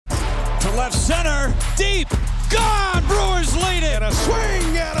left center. Deep. Gone. Brewers lead it. And a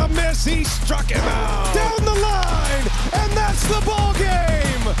swing and a miss. He struck him out. Down the line. And that's the ball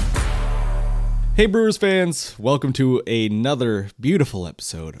game. Hey Brewers fans, welcome to another beautiful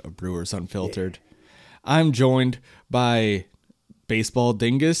episode of Brewers Unfiltered. I'm joined by baseball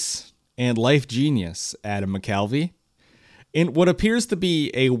dingus and life genius Adam McCalvey, and what appears to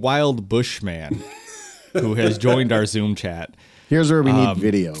be a wild bushman who has joined our Zoom chat. Here's where we need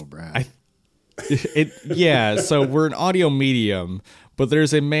video, Brad. So we're an audio medium, but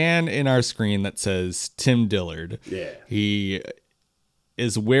there's a man in our screen that says Tim Dillard. Yeah. He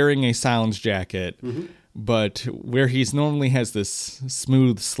is wearing a Sounds jacket, but where he's normally has this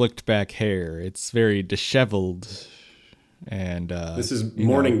smooth, slicked back hair, it's very disheveled. And this is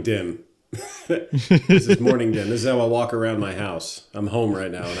morning dim. This is morning dim. This is how I walk around my house. I'm home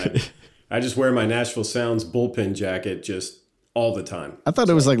right now, and I just wear my Nashville Sounds bullpen jacket just all the time. I thought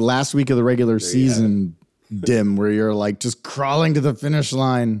it was like last week of the regular season dim, where you're like just crawling to the finish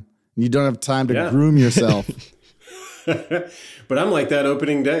line. You don't have time to groom yourself. But I'm like that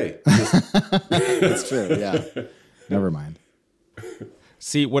opening day. That's true, yeah. Never mind.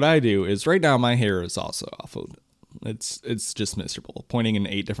 See, what I do is right now my hair is also awful. It's just miserable, pointing in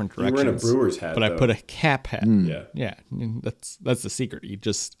 8 different directions. You're wearing a Brewers hat, but though. I put a cap hat. Yeah. That's the secret. You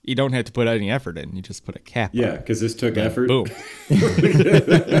don't have to put any effort in. You just put a cap. Yeah, on. because this took effort. Boom.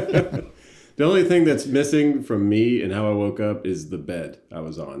 The only thing that's missing from me and how I woke up is the bed I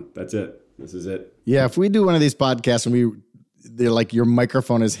was on. That's it. This is it. Yeah, if we do one of these podcasts and they're like your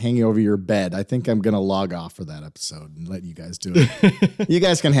microphone is hanging over your bed, I think I'm going to log off for that episode and let you guys do it. You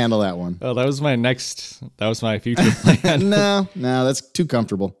guys can handle that one. Oh, that was my future plan. No, that's too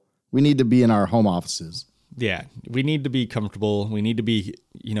comfortable. We need to be in our home offices. Yeah, we need to be comfortable. We need to be,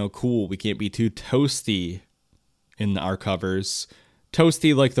 cool. We can't be too toasty in our covers.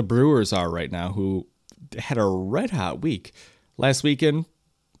 Toasty like the Brewers are right now, who had a red hot week. Last weekend,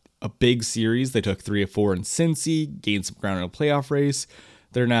 a big series. They took 3 of 4 in Cincy, gained some ground in a playoff race.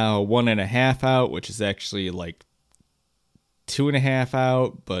 They're now 1.5 out, which is actually like 2.5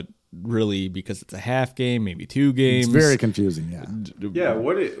 out, but really because it's a half game, maybe 2 games. It's very confusing, yeah. Yeah,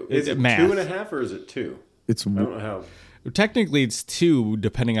 is it math. 2.5 or is it 2? I don't know how. Technically, it's 2,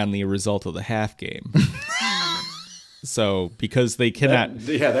 depending on the result of the half game. So, because they cannot...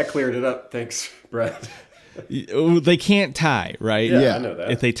 That cleared it up. Thanks, Brad. They can't tie, right? Yeah, I know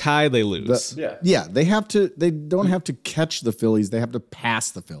that. If they tie, they lose. Yeah, they don't have to catch the Phillies. They have to pass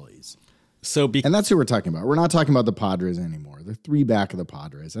the Phillies. And that's who we're talking about. We're not talking about the Padres anymore. They're 3 back of the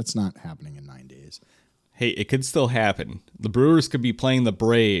Padres. That's not happening in 9 days. Hey, it could still happen. The Brewers could be playing the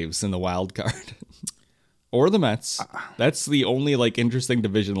Braves in the wild card. Or the Mets. That's the only interesting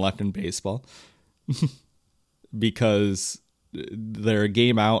division left in baseball. Because they're a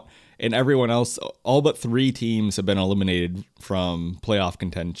game out, and everyone else, all but 3 teams have been eliminated from playoff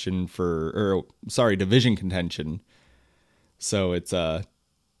contention division contention. So it's the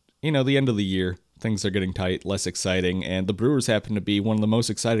end of the year. Things are getting tight, less exciting, and the Brewers happen to be one of the most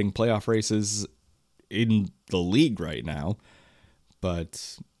exciting playoff races in the league right now.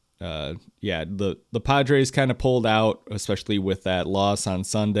 But the Padres kind of pulled out, especially with that loss on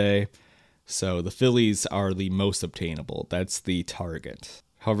Sunday. So the Phillies are the most obtainable. That's the target.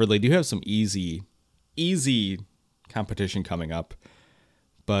 However, they do have some easy competition coming up.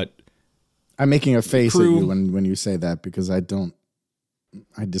 But I'm making a face at you when you say that because I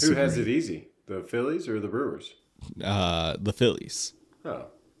disagree. Who has it easy? The Phillies or the Brewers? The Phillies. Oh.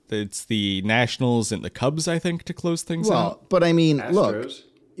 It's the Nationals and the Cubs, I think, to close things out. But I mean, Astros? look.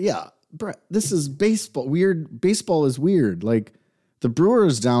 Yeah, Brett, this is baseball. Weird. Baseball is weird. Like, the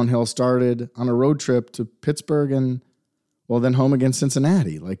Brewers downhill started on a road trip to Pittsburgh and, then home against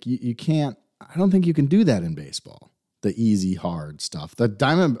Cincinnati. Like, you can't, I don't think you can do that in baseball. The easy, hard stuff. The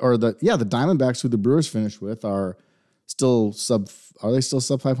Diamondbacks, who the Brewers finished with, are they still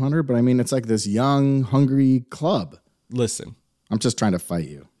sub 500? But I mean, it's like this young, hungry club. Listen. I'm just trying to fight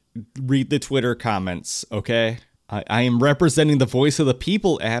you. Read the Twitter comments, okay? I am representing the voice of the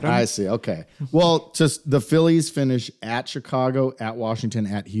people, Adam. I see. Okay. Well, just the Phillies finish at Chicago, at Washington,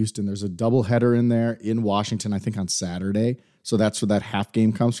 at Houston. There's a doubleheader in there in Washington, I think on Saturday. So that's where that half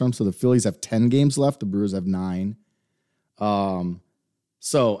game comes from. So the Phillies have 10 games left. The Brewers have 9.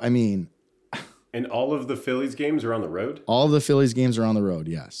 So, I mean. And all of the Phillies games are on the road? All of the Phillies games are on the road,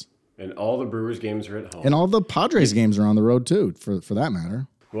 yes. And all the Brewers games are at home. And all the Padres games are on the road, too, for that matter.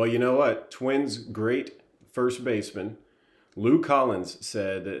 Well, you know what? Twins' great first baseman, Lou Collins,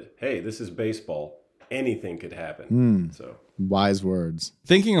 said, hey, this is baseball. Anything could happen. So Wise words.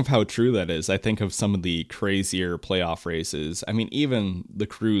 Thinking of how true that is, I think of some of the crazier playoff races. I mean, even the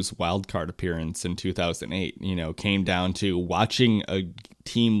Crews wildcard appearance in 2008, came down to watching a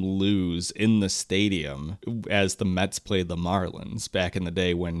team lose in the stadium as the Mets played the Marlins back in the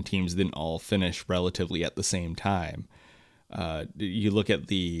day when teams didn't all finish relatively at the same time. You look at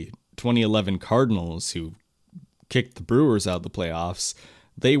the 2011 Cardinals who kicked the Brewers out of the playoffs.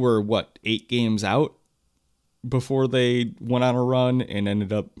 They were, 8 games out before they went on a run and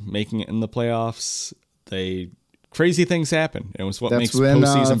ended up making it in the playoffs. Crazy things happen. It was what makes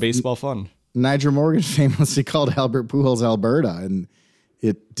postseason baseball fun. Nyjer Morgan famously called Albert Pujols Alberta, and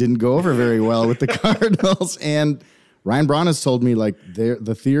it didn't go over very well with the Cardinals. And Ryan Braun has told me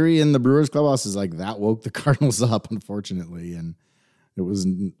the theory in the Brewers clubhouse is that woke the Cardinals up, unfortunately, and it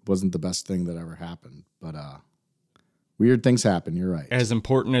wasn't the best thing that ever happened. But weird things happen. You're right. As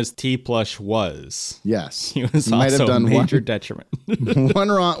important as T. Plush was, yes, he was also a major detriment.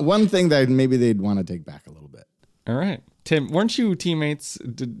 one thing that maybe they'd want to take back a little bit. All right, Tim, weren't you teammates?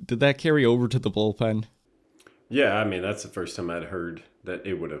 Did that carry over to the bullpen? Yeah, I mean that's the first time I'd heard that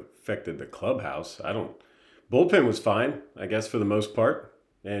it would have affected the clubhouse. Bullpen was fine, I guess, for the most part.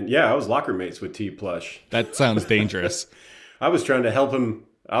 And yeah, I was locker mates with T. Plush. That sounds dangerous. I was trying to help him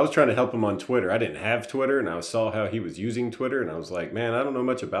on Twitter. I didn't have Twitter, and I saw how he was using Twitter, and I was like, man, I don't know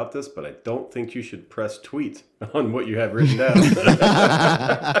much about this, but I don't think you should press tweet on what you have written down.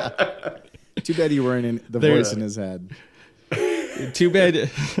 Too bad you weren't in the voice in his head. Too bad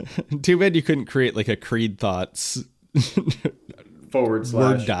you couldn't create a Creed Thoughts /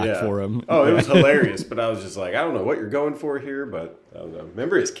 Word doc for him. Oh, it was hilarious, but I was just like, I don't know what you're going for here, but I don't know.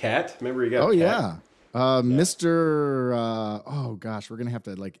 Remember his cat? Remember he got cat? Yeah. Mr. Oh gosh, we're gonna have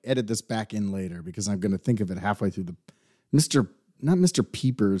to edit this back in later because I'm gonna think of it halfway through not Mr.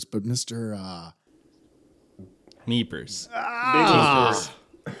 Peepers, but Mr. Meepers. Bigglesworth.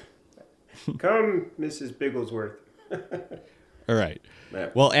 Come, Mrs. Bigglesworth. All right.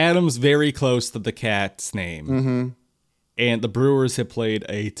 Well, Adam's very close to the cat's name. Mm-hmm. And the Brewers have played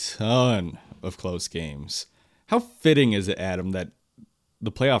a ton of close games. How fitting is it, Adam, that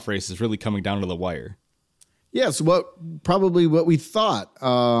the playoff race is really coming down to the wire? Yes, probably what we thought.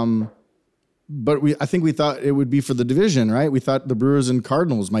 But I think we thought it would be for the division, right? We thought the Brewers and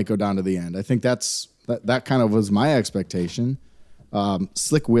Cardinals might go down to the end. I think that kind of was my expectation.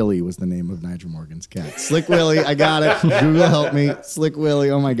 Slick Willie was the name of Nyjer Morgan's cat. Slick Willie, I got it. Google help me. Slick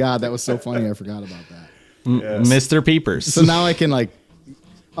Willie. Oh my God, that was so funny. I forgot about that. Yes. Mr. Peepers. So now I can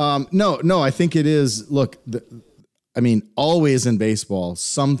no, I think it is. Look, always in baseball,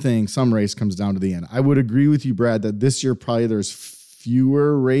 some race comes down to the end. I would agree with you, Brad, that this year probably there's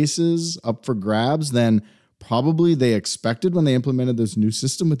fewer races up for grabs than probably they expected when they implemented this new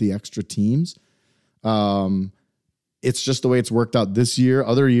system with the extra teams. It's just the way it's worked out this year.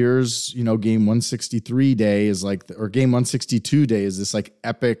 Other years, game 163 day is or game 162 day is this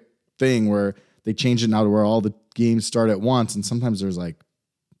epic thing where they change it now to where all the games start at once. And sometimes there's 8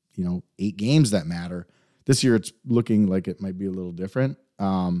 games that matter. This year it's looking like it might be a little different.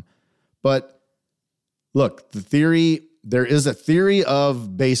 But look, there is a theory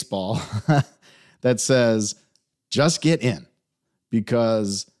of baseball that says just get in,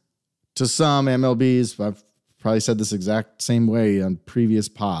 because to some MLBs, I've probably said this exact same way on previous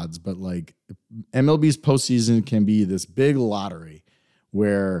pods, but MLB's postseason can be this big lottery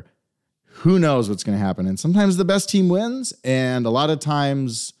where who knows what's going to happen. And sometimes the best team wins, and a lot of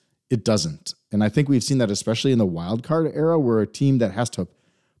times it doesn't. And I think we've seen that especially in the wild card era, where a team that has to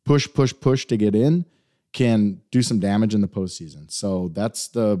push to get in can do some damage in the postseason. So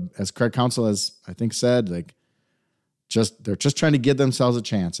that's as Craig Counsell has, I think, said, they're just trying to give themselves a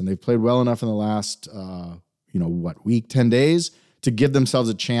chance. And they've played well enough in the last, week, 10 days to give themselves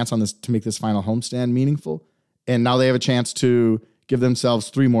a chance on this, to make this final homestand meaningful. And now they have a chance to give themselves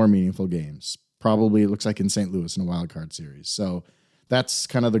 3 more meaningful games. Probably, it looks like, in St. Louis in a wild card series. So that's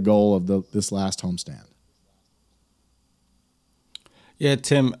kind of the goal of this last homestand. Yeah,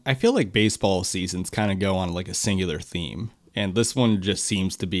 Tim, I feel like baseball seasons kind of go on a singular theme. And this one just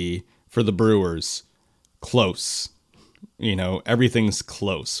seems to be, for the Brewers, close. Everything's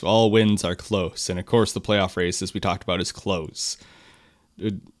close. All wins are close. And of course, the playoff race, as we talked about, is close.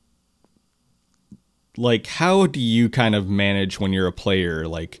 How do you kind of manage when you're a player,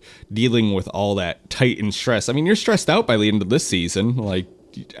 dealing with all that Titan stress? I mean, you're stressed out by the end of this season.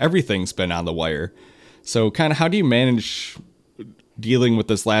 Everything's been on the wire. So kind of how do you manage dealing with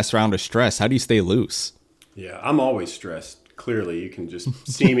this last round of stress? How do you stay loose? Yeah, I'm always stressed. Clearly, you can just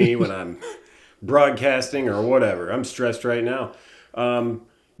see me when I'm broadcasting or whatever. I'm stressed right now.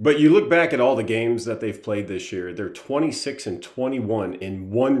 But you look back at all the games that they've played this year, they're 26-21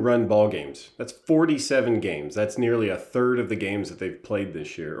 in one-run ball games. That's 47 games. That's nearly a third of the games that they've played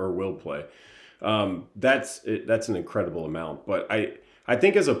this year or will play. That's an incredible amount. But I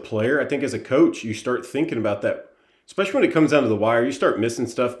think as a player, I think as a coach, you start thinking about that, especially when it comes down to the wire. You start missing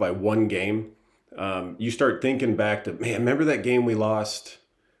stuff by one game. You start thinking back to, man, remember that game we lost,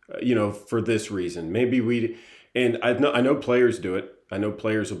 for this reason. And I know players do it. I know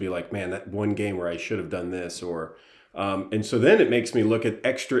players will be like, man, that one game where I should have done this, and so then it makes me look at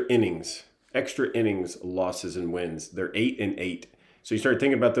extra innings, losses and wins. They're 8-8. So you start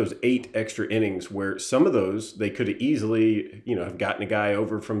thinking about those 8 extra innings where some of those they could have easily, have gotten a guy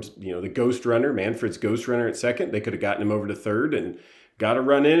over from, the ghost runner, Manfred's ghost runner at second. They could have gotten him over to third and got a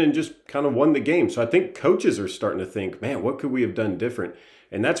run in and just kind of won the game. So I think coaches are starting to think, man, what could we have done different?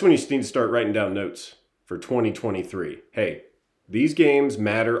 And that's when you need to start writing down notes for 2023. Hey, these games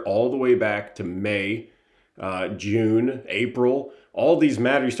matter all the way back to May, June, April. All these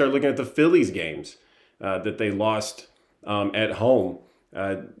matter. You start looking at the Phillies games that they lost at home.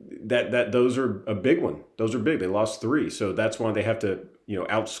 Those are a big one. Those are big. They lost 3, so that's why they have to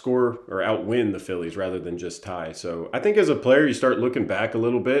outscore or outwin the Phillies rather than just tie. So I think as a player, you start looking back a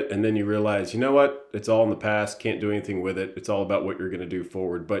little bit, and then you realize, you know what? It's all in the past. Can't do anything with it. It's all about what you're going to do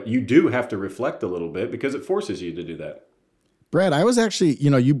forward. But you do have to reflect a little bit because it forces you to do that. Brad, I was actually,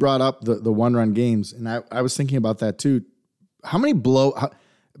 you brought up the one-run games, and I was thinking about that too. How many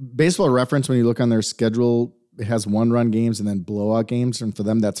Baseball Reference, when you look on their schedule, it has one-run games and then blowout games, and for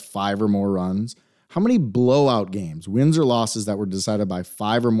them, that's 5 or more runs. How many blowout games, wins or losses that were decided by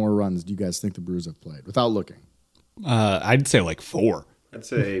 5 or more runs do you guys think the Brewers have played, without looking? I'd say like 4. I'd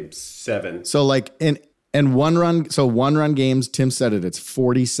say 7. So like in one-run games, Tim said it's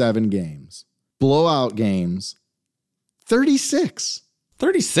 47 games. Blowout games, 36.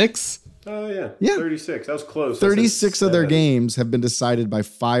 36? Oh, yeah. 36. That was close. 36 of their games have been decided by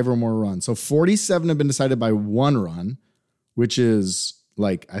 5 or more runs. So 47 have been decided by 1 run, which is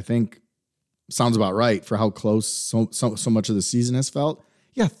I think sounds about right for how close so much of the season has felt.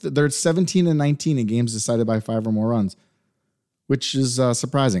 Yeah, they're 17-19 in games decided by 5 or more runs, which is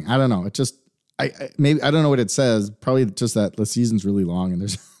surprising. I don't know. It just I don't know what it says. Probably just that the season's really long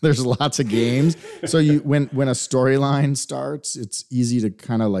and there's lots of games. So when a storyline starts, it's easy to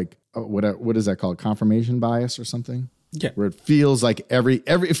kind of what is that called? Confirmation bias or something? Yeah. Where it feels like every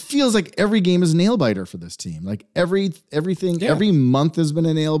game is a nail biter for this team. Like everything, every month has been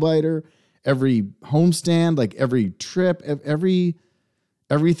a nail biter. Every homestand, every trip,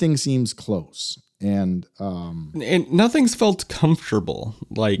 everything seems close. And nothing's felt comfortable.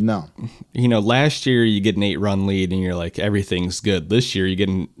 No. Last year you get an 8-run lead and you're like, everything's good. This year you get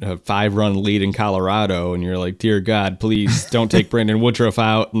a 5-run lead in Colorado and you're like, dear God, please don't take Brandon Woodruff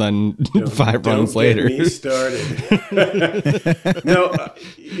out. And then 5 runs later. Get me started. No,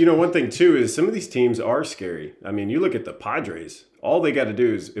 one thing too is some of these teams are scary. I mean, you look at the Padres. All they got to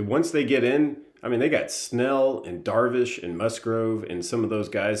do is once they get in, they got Snell and Darvish and Musgrove and some of those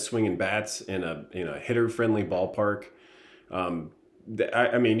guys swinging bats in a hitter-friendly ballpark. You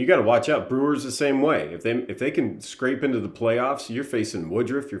got to watch out. Brewers the same way. If they can scrape into the playoffs, you're facing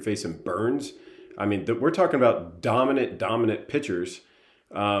Woodruff, you're facing Burns. We're talking about dominant pitchers.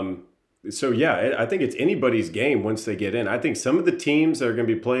 I think it's anybody's game once they get in. I think some of the teams that are going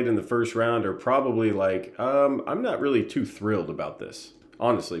to be played in the first round are probably I'm not really too thrilled about this.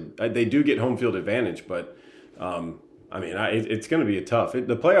 Honestly, they do get home field advantage, but it's going to be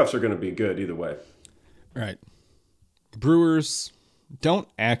the playoffs are going to be good either way. Right. The Brewers don't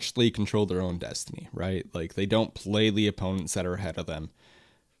actually control their own destiny, right? They don't play the opponents that are ahead of them.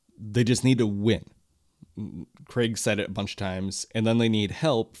 They just need to win. Craig said it a bunch of times, and then they need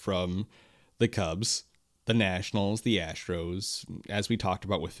help from the Cubs, the Nationals, the Astros, as we talked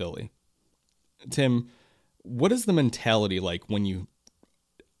about with Philly. Tim, what is the mentality like when you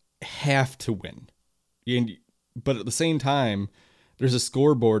have to win? But at the same time, there's a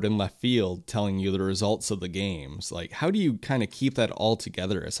scoreboard in left field telling you the results of the games. How do you kind of keep that all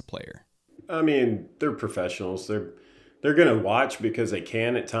together as a player? They're professionals. They're going to watch because they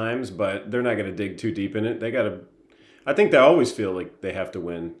can at times, but they're not going to dig too deep in it. I think they always feel like they have to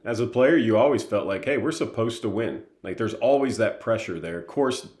win. As a player, you always felt like, hey, we're supposed to win. There's always that pressure there. Of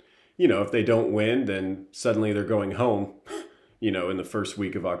course, if they don't win, then suddenly they're going home, in the first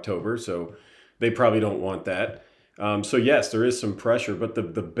week of October. So they probably don't want that. So yes, there is some pressure, but the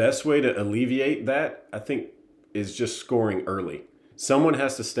best way to alleviate that, I think, is just scoring early. Someone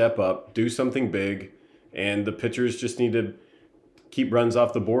has to step up, do something big, and the pitchers just need to keep runs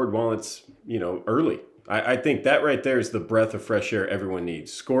off the board while it's, early. I think that right there is the breath of fresh air everyone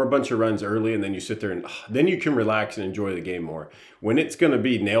needs. Score a bunch of runs early, and then you sit there and then you can relax and enjoy the game more. When it's going to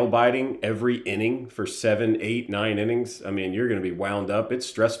be nail biting every inning for 7, 8, 9 innings, I mean, you're going to be wound up. It's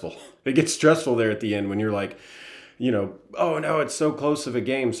stressful. It gets stressful there at the end when you're like, oh no, it's so close of a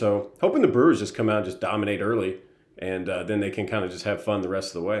game. So hoping the Brewers just come out and just dominate early, and then they can kind of just have fun the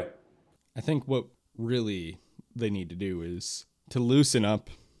rest of the way. I think what really they need to do is to loosen up,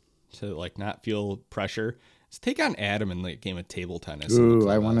 to like not feel pressure. Is take on Adam in the game of table tennis. Ooh,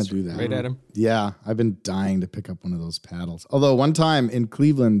 I want to do that. Right, Adam? Yeah, I've been dying to pick up one of those paddles. Although one time in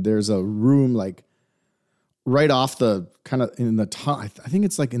Cleveland, there's a room like right off the kind of in the tunnel. I think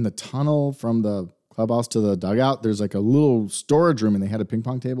it's like in the tunnel from the clubhouse to the dugout. There's like a little storage room, and they had a ping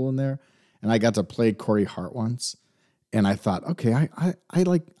pong table in there. And I got to play Corey Hart once, and I thought, okay,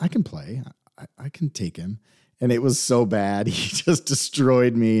 I can play. I can take him. And it was so bad. He just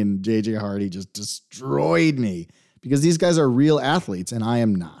destroyed me, and JJ Hardy just destroyed me because these guys are real athletes, and I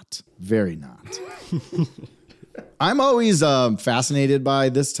am not. Very not. I'm always fascinated by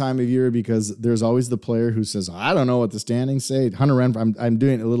this time of year because there's always the player who says, I don't know what the standings say. Hunter Renfroe, I'm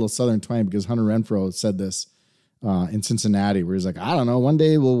doing a little Southern twang because Hunter Renfroe said this in Cincinnati where he's like, I don't know, one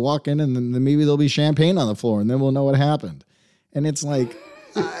day we'll walk in and then maybe there'll be champagne on the floor and then we'll know what happened. And it's like,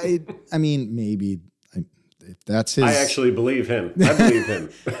 I mean, maybe if that's his. I actually believe him. I believe him.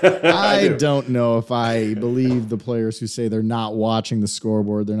 I don't know if I believe the players who say they're not watching the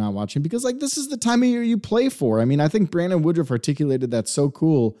scoreboard. They're not watching because like this is the time of year you play for. I mean, I think Brandon Woodruff articulated that so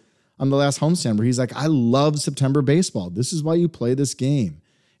cool on the last homestand where he's like, I love September baseball. This is why you play this game.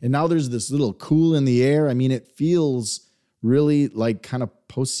 And now there's this little cool in the air. I mean, it feels really like kind of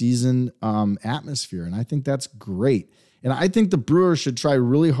postseason atmosphere. And I think that's great. And I think the Brewers should try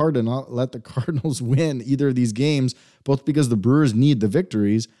really hard to not let the Cardinals win either of these games, both because the Brewers need the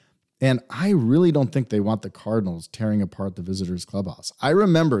victories. And I really don't think they want the Cardinals tearing apart the visitors' clubhouse. I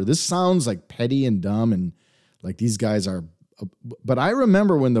remember, this sounds like petty and dumb and like these guys are, but I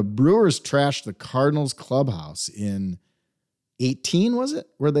remember when the Brewers trashed the Cardinals' clubhouse in 18, was it?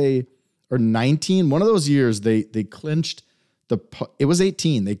 Or 19? One of those years they clinched it was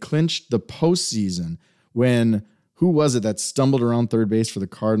 18. They clinched the postseason when, who was it that stumbled around third base for the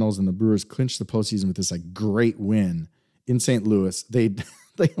Cardinals and the Brewers clinched the postseason with this like great win in St. Louis. They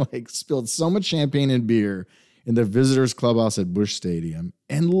like spilled so much champagne and beer in the visitors' clubhouse at Busch Stadium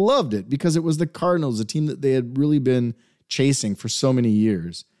and loved it because it was the Cardinals, a team that they had really been chasing for so many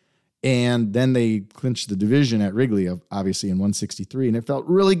years. And then they clinched the division at Wrigley, obviously in 163. And it felt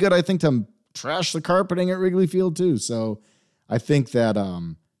really good, I think, to trash the carpeting at Wrigley Field too. So I think that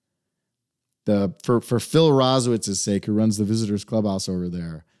for Phil Rozowitz's sake, who runs the visitors' clubhouse over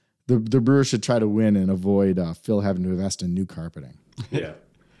there, the Brewers should try to win and avoid Phil having to invest in new carpeting. Yeah.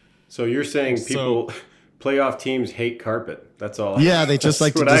 So you're saying playoff teams hate carpet. That's all. Yeah, they just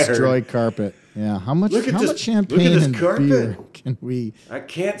like to destroy carpet. Yeah. How much champagne and beer can we? I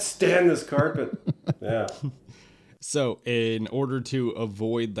can't stand this carpet. Yeah. So in order to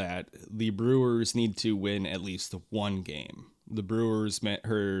avoid that, the Brewers need to win at least one game. The Brewers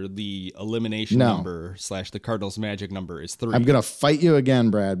the elimination number / the Cardinals magic number is 3. I'm going to fight you again,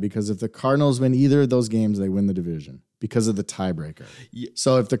 Brad, because if the Cardinals win either of those games, they win the division because of the tiebreaker. Yeah.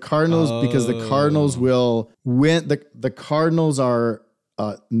 So if the Cardinals, because the Cardinals will win, the Cardinals are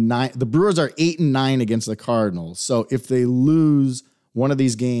 9. The Brewers are 8-9 against the Cardinals. So if they lose one of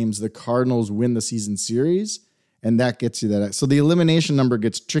these games, the Cardinals win the season series, and that gets you that. So the elimination number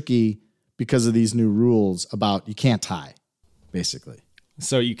gets tricky because of these new rules about you can't tie. Basically.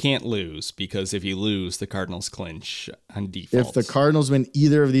 So you can't lose because if you lose, the Cardinals clinch on default. If the Cardinals win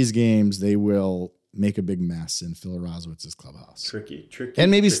either of these games, they will make a big mess in Phil Rozowitz's clubhouse. Tricky.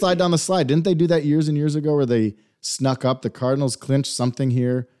 And maybe slide down the slide. Didn't they do that years and years ago where they snuck up? The Cardinals clinched something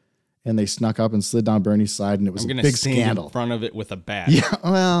here and they snuck up and slid down Bernie's slide and it was a big scandal. In front of it with a bat. Yeah,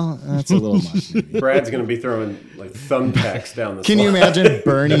 well, that's a little much. Maybe. Brad's going to be throwing like thumbtacks down the slide. Can you imagine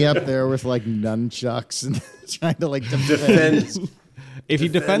Bernie up there with like nunchucks and trying to like defend? If you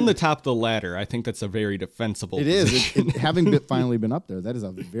defend the top of the ladder, I think that's a very defensible position. It having finally been up there, that is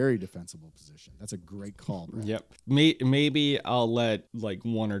a very defensible position. That's a great call, Brad. Yep. Maybe I'll let like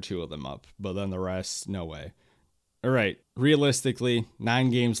 1 or 2 of them up, but then the rest, no way. All right. Realistically,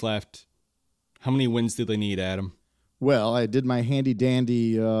 9 games left. How many wins do they need, Adam? Well, I did my handy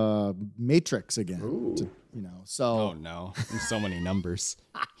dandy matrix again. Oh no, so many numbers.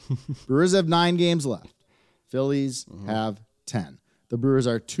 Brewers have 9 games left. Phillies have 10. The Brewers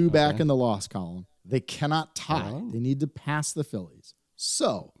are 2 back in the loss column. They cannot tie. They need to pass the Phillies.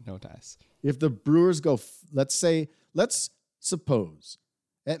 So no ties. If the Brewers go, let's suppose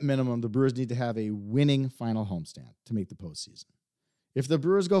at minimum, the Brewers need to have a winning final homestand to make the postseason. If the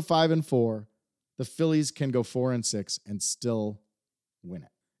Brewers go 5-4, the Phillies can go 4-6 and still win it.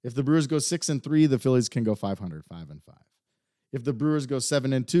 If the Brewers go 6-3, the Phillies can go 500, 5-5. If the Brewers go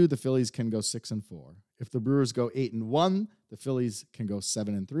 7-2, the Phillies can go 6-4. If the Brewers go 8-1, the Phillies can go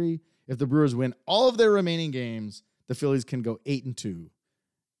 7-3. If the Brewers win all of their remaining games, the Phillies can go 8-2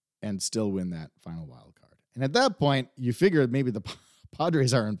 and still win that final wild card. And at that point, you figure maybe the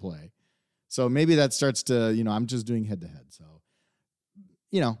Padres are in play. So maybe that starts to, I'm just doing head to head. So,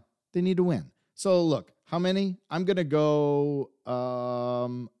 they need to win. So look, how many? I'm going to go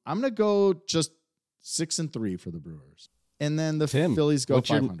just 6-3 for the Brewers. And then the Phillies go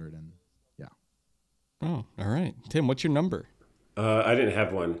 500. And yeah. Oh, all right. Tim, what's your number? I didn't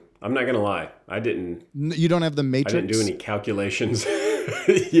have one. I'm not going to lie. I didn't. You don't have the matrix? I didn't do any calculations.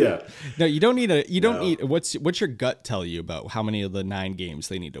 Yeah. No, you don't need what's your gut tell you about how many of the 9 games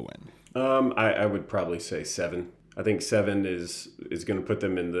they need to win? I would probably say 7. I think 7 is going to put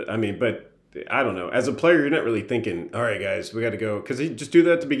them in but I don't know. As a player, you're not really thinking, all right, guys, we got to go. Because you just do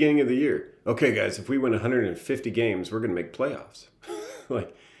that at the beginning of the year. Okay, guys, if we win 150 games, we're going to make playoffs.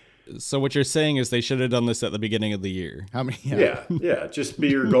 So what you're saying is they should have done this at the beginning of the year. How many? Yeah. Just be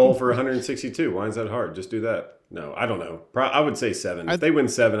your goal for 162. Why is that hard? Just do that. No, I don't know. I would say 7. If they win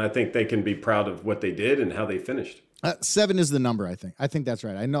 7, I think they can be proud of what they did and how they finished. 7 is the number, I think. I think that's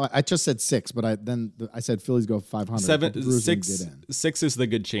right. I know I just said 6, but I said Phillies go 500. 6 is the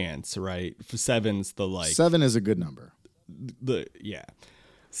good chance, right? 7's the 7 is a good number.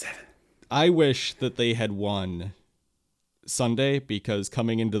 7. I wish that they had won Sunday, because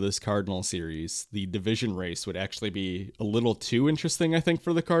coming into this Cardinal series, the division race would actually be a little too interesting, I think,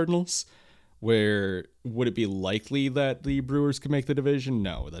 for the Cardinals. Where would it be likely that the Brewers could make the division?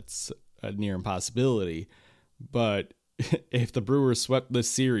 No, that's a near impossibility. But if the Brewers swept this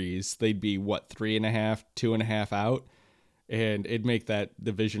series, they'd be 3.5, 2.5 out, and it'd make that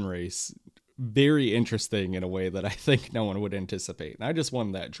division race very interesting in a way that I think no one would anticipate. And I just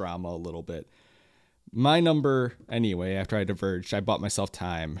wanted that drama a little bit. My number, anyway, after I diverged, I bought myself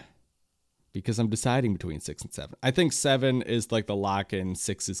time because I'm deciding between 6 and 7. I think 7 is the lock-in,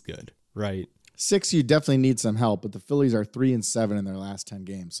 6 is good, right? 6, you definitely need some help, but the Phillies are 3-7 in their last 10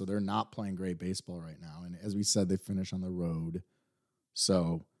 games, so they're not playing great baseball right now. And as we said, they finish on the road.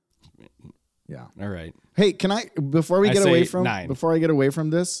 So, yeah. All right. Hey, before I get away from 9.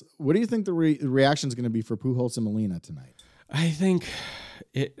 this, what do you think the reaction is going to be for Pujols and Molina tonight? I think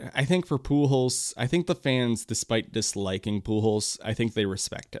for Pujols, I think the fans, despite disliking Pujols, I think they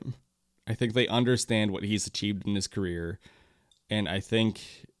respect him. I think they understand what he's achieved in his career, and I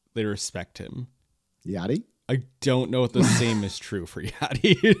think they respect him. Yachty? I don't know if the same is true for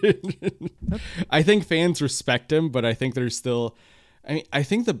Yachty. I think fans respect him, but I think there's still... I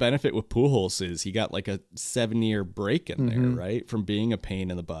think the benefit with Pujols is he got a 7-year break in there, right? From being a pain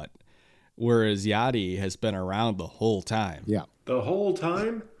in the butt. Whereas Yachty has been around the whole time. Yeah. The whole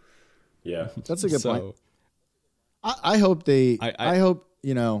time? Yeah. That's a good point. I hope I hope,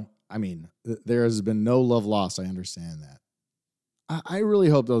 there has been no love lost. I understand that. I really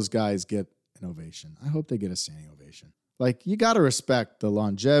hope those guys get an ovation. I hope they get a standing ovation. You got to respect the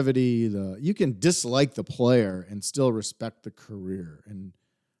longevity. You can dislike the player and still respect the career. And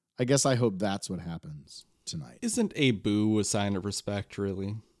I guess I hope that's what happens tonight. Isn't a boo a sign of respect,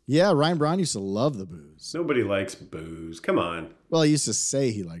 really? Yeah, Ryan Braun used to love the boos. Nobody likes boos. Come on. Well, he used to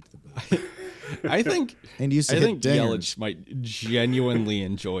say he liked the boos. I think and used to hit Yelich might genuinely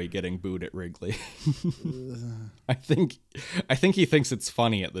enjoy getting booed at Wrigley. I think he thinks it's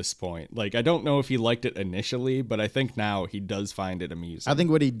funny at this point. I don't know if he liked it initially, but I think now he does find it amusing. I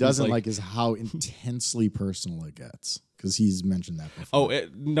think what he doesn't like is how intensely personal it gets, because he's mentioned that before. Oh,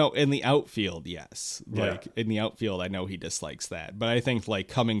 no, in the outfield, yes. In the outfield, I know he dislikes that. But I think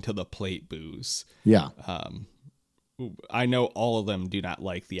coming to the plate boos. Yeah. I know all of them do not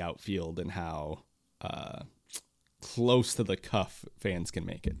like the outfield and how close to the cuff fans can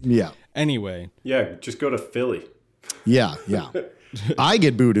make it. Yeah. Anyway. Yeah, just go to Philly. Yeah. I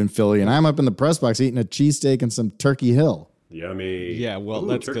get booed in Philly, and I'm up in the press box eating a cheesesteak and some Turkey Hill. Yummy. Yeah, well,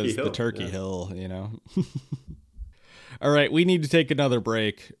 that's because the Turkey Hill, All right, we need to take another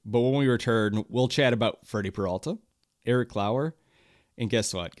break, but when we return, we'll chat about Freddie Peralta, Eric Lauer, and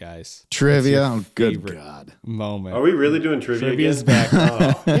guess what, guys? Trivia. Oh, good God. Moment. Are we really doing trivia? Trivia's again?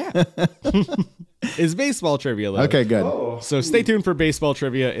 back. Yeah. It's baseball trivia, though. Okay, good. Oh. So stay tuned for baseball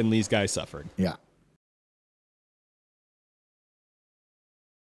trivia and these guys suffering. Yeah.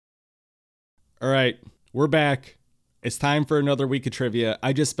 All right, we're back. It's time for another week of trivia.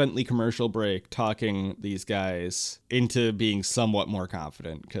 I just spent the commercial break talking these guys into being somewhat more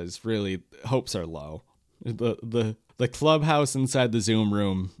confident because really hopes are low. The clubhouse inside the Zoom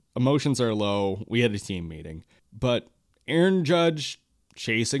room, emotions are low. We had a team meeting. But Aaron Judge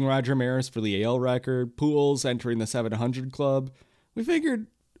chasing Roger Maris for the AL record, Pujols entering the 700 club. We figured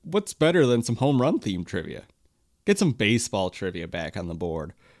what's better than some home run themed trivia? Get some baseball trivia back on the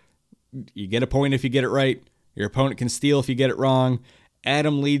board. You get a point if you get it right. Your opponent can steal if you get it wrong.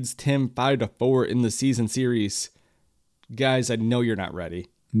 Adam leads Tim 5-4 in the season series. Guys, I know you're not ready.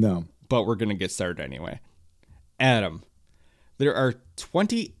 No. But we're going to get started anyway. Adam, there are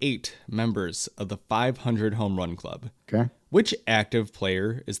 28 members of the 500 Home Run Club. Okay. Which active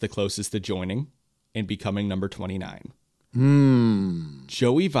player is the closest to joining and becoming number 29?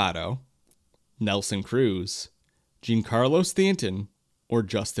 Joey Votto, Nelson Cruz, Giancarlo Stanton, or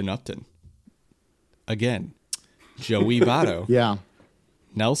Justin Upton? Again, Joey Votto. Yeah.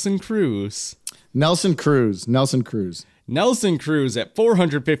 Nelson Cruz. Nelson Cruz At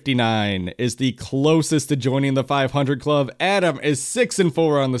 459 is the closest to joining the 500 club. Adam is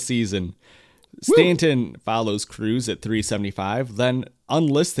 6-4 on the season. Stanton follows Cruz at 375, then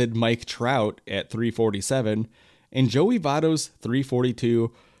unlisted Mike Trout at 347, and Joey Votto's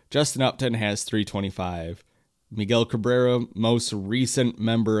 342. Justin Upton has 325. Miguel Cabrera, most recent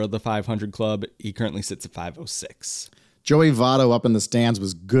member of the 500 club, he currently sits at 506. Joey Votto up in the stands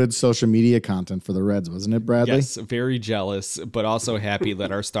was good social media content for the Reds, wasn't it, Bradley? Yes, very jealous, but also happy that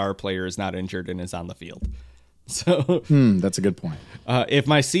our star player is not injured and is on the field. So That's a good point. If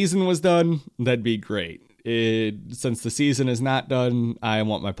my season was done, that'd be great. Since the season is not done, I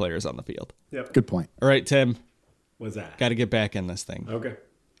want my players on the field. Yep. Good point. All right, Tim. What's that? Got to get back in this thing. Okay.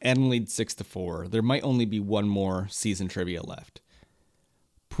 Adam leads 6-4. There might only be one more season trivia left.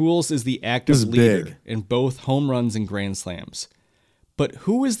 Pujols is the active leader big. in both home runs and grand slams. But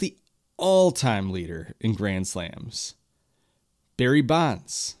who is the all-time leader in grand slams? Barry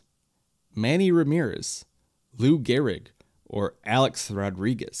Bonds, Manny Ramirez, Lou Gehrig, or Alex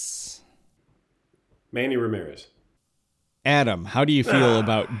Rodriguez? Manny Ramirez. Adam, how do you feel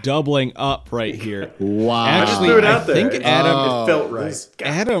about doubling up right here? Wow. Actually, threw it I out there. think Adam, It felt right.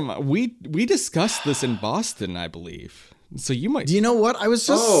 Adam, we discussed this in Boston, I believe. So you might. Do you know what? I was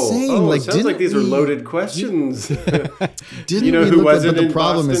just saying, it sounds like these are loaded questions. Didn't You know we who look wasn't at the in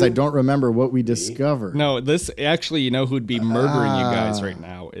problem is Boston? I don't remember what we discovered. No, this actually, you know who'd be murdering you guys right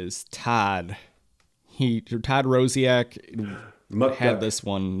now is Todd. Todd Rosiak Muck had duck. this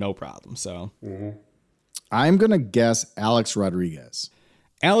one no problem. So I'm going to guess Alex Rodriguez.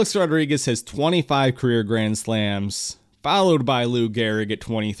 Alex Rodriguez has 25 career grand slams, followed by Lou Gehrig at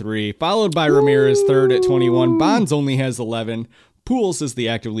 23, followed by Ramirez third at 21. Bonds only has 11. Pujols is the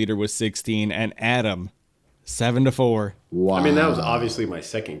active leader with 16, and Adam 7-4. Wow. I mean, that was obviously my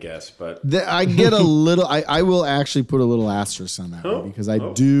second guess, but I get a little, I will actually put a little asterisk on that one because I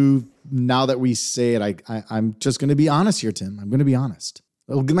do, now that we say it, I'm just going to be honest here, Tim. I'm going to be honest.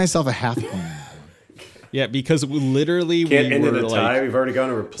 I'll give myself a half point on that one. Yeah, because we literally can't end were in a tie. like, We've already gone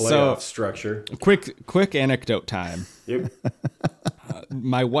over a playoff structure. quick anecdote time. Yep.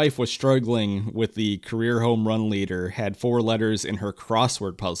 My wife was struggling with the career home run leader, had 4 letters in her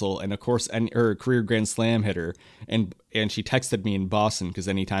crossword puzzle, and of course, her career grand slam hitter. And she texted me in Boston because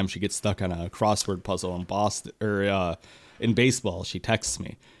anytime she gets stuck on a crossword puzzle in Boston or in baseball, she texts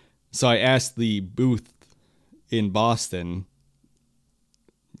me. So I asked the booth in Boston,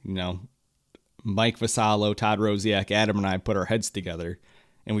 Mike Vassallo, Todd Rosiak, Adam, and I put our heads together,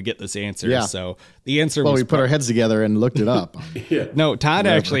 and we get this answer. Yeah. So the answer Well, was we put our heads together and looked it up. no, Todd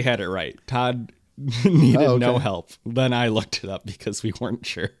actually had it right. Todd needed okay. no help. Then I looked it up because we weren't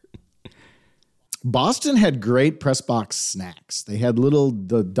sure. Boston had great press box snacks. They had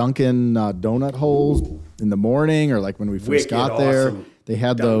the Dunkin' donut holes in the morning, or like when we first Wicked got there. awesome They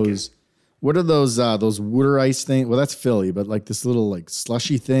had Dunkin'. those. What are those water ice thing? Well, that's Philly, but like this little like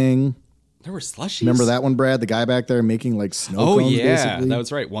slushy thing. There were slushies. Remember that one, Brad? The guy back there making like snow Oh cones, yeah, basically? that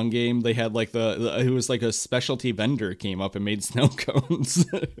was right. One game they had like it was like a specialty vendor came up and made snow cones.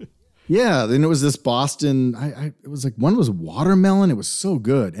 Yeah, then it was this Boston. It was like one was watermelon. It was so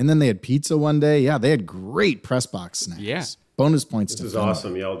good. And then they had pizza one day. Yeah, they had great press box snacks. Yeah. Bonus points. This is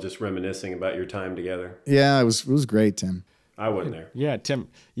awesome. Y'all just reminiscing about your time together. Yeah, it was great, Tim. I wasn't there. Yeah, Tim,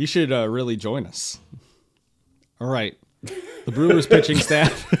 you should really join us. All right, the Brewers pitching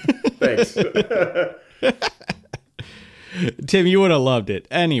staff. Thanks. Tim, you would have loved it.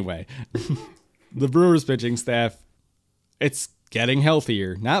 Anyway, the Brewers pitching staff, it's getting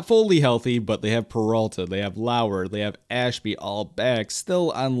healthier. Not fully healthy, but they have Peralta, they have Lauer, they have Ashby all back,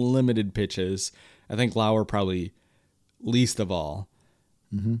 still on limited pitches. I think Lauer probably least of all.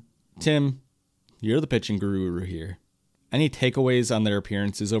 Tim, you're the pitching guru here. Any takeaways on their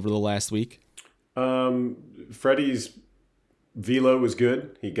appearances over the last week? Freddie's velo was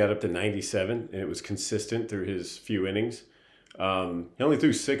good. He got up to 97, and it was consistent through his few innings. He only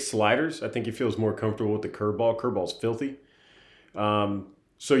threw 6 sliders. I think he feels more comfortable with the curveball. Curveball's filthy.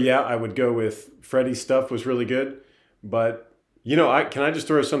 So, yeah, I would go with Freddie's stuff was really good. But, can I just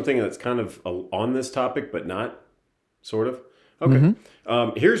throw something that's kind of on this topic but not, sort of? Okay.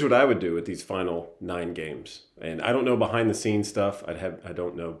 Here's what I would do with these final 9 games. And I don't know behind-the-scenes stuff. I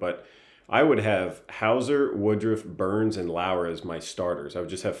don't know. But I would have Hauser, Woodruff, Burns, and Lauer as my starters. I would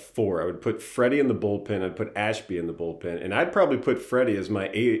just have 4. I would put Freddie in the bullpen. I'd put Ashby in the bullpen. And I'd probably put Freddie as my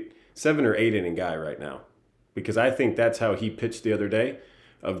 7 or 8 inning guy right now. Because I think that's how he pitched the other day,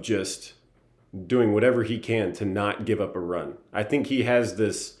 of just doing whatever he can to not give up a run. I think he has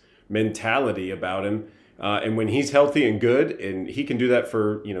this mentality about him. And when he's healthy and good, and he can do that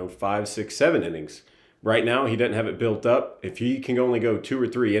for, 5, 6, 7 innings. Right now, he doesn't have it built up. If he can only go 2 or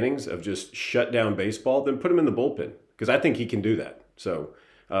 3 innings of just shut down baseball, then put him in the bullpen, because I think he can do that. So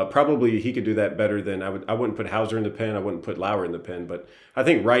probably he could do that better than I would. I wouldn't put Hauser in the pen. I wouldn't put Lauer in the pen. But I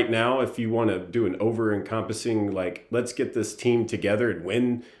think right now, if you want to do an over-encompassing, let's get this team together and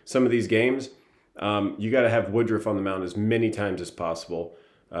win some of these games, you got to have Woodruff on the mound as many times as possible.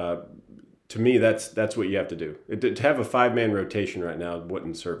 To me, that's what you have to do. To have a 5-man rotation right now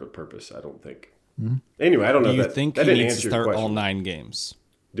wouldn't serve a purpose, I don't think. Anyway, I don't know. Do you think he needs to start all 9 games?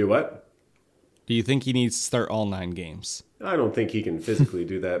 Do what? Do you think he needs to start all 9 games? I don't think he can physically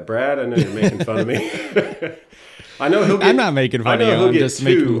do that. Brad, I know you're making fun of me. I know he'll get. I'm not making fun of you. I'm just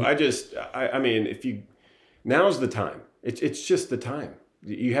 2. making. I mean, now's the time. It's just the time.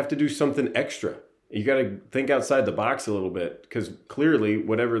 You have to do something extra. You got to think outside the box a little bit, because clearly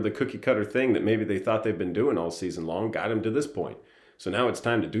whatever the cookie cutter thing that maybe they thought they've been doing all season long got them to this point. So now it's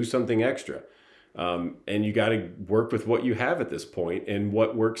time to do something extra. And you got to work with what you have at this point and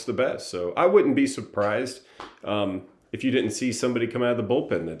what works the best. So I wouldn't be surprised if you didn't see somebody come out of the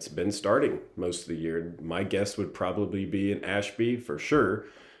bullpen that's been starting most of the year. My guess would probably be an Ashby for sure,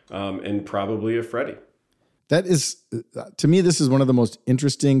 and probably a Freddie. That is, to me, this is one of the most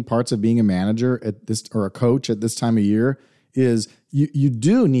interesting parts of being a manager at this, or a coach at this time of year, is you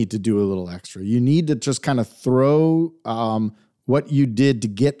do need to do a little extra. You need to just kind of throw what you did to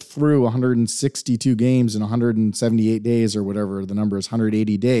get through 162 games in 178 days, or whatever the number is,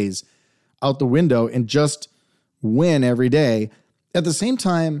 180 days, out the window and just win every day. At the same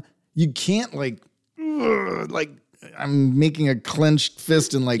time, you can't like I'm making a clenched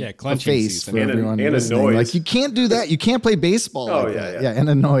fist in a face for everyone listening. A noise. Like, you can't do that. You can't play baseball like that. Yeah, and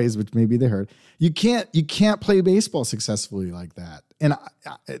a noise, which maybe they heard. You can't play baseball successfully like that. And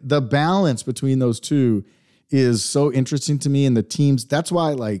the balance between those two is so interesting to me. And the teams, that's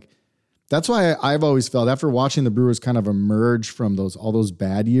why I've always felt, after watching the Brewers kind of emerge from all those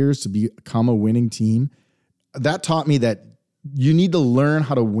bad years to become a winning team, that taught me that you need to learn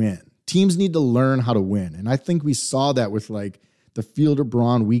how to win. Teams need to learn how to win. And I think we saw that with the Fielder,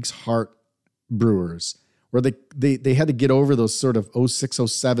 Braun, Weeks, Hart Brewers, where they had to get over those sort of 06,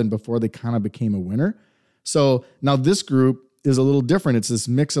 07 before they kind of became a winner. So now this group is a little different. It's this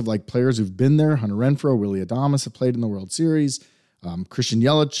mix of players who've been there. Hunter Renfroe, Willy Adames have played in the World Series. Christian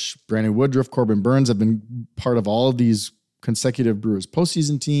Yelich, Brandon Woodruff, Corbin Burns have been part of all of these consecutive Brewers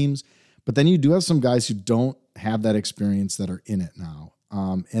postseason teams. But then you do have some guys who don't have that experience that are in it now.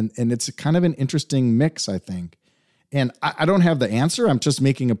 And it's kind of an interesting mix, I think. And I don't have the answer. I'm just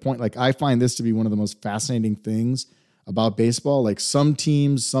making a point. I find this to be one of the most fascinating things about baseball. Some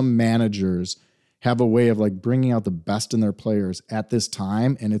teams, some managers have a way of bringing out the best in their players at this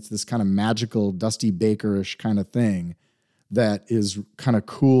time. And it's this kind of magical Dusty Baker-ish kind of thing that is kind of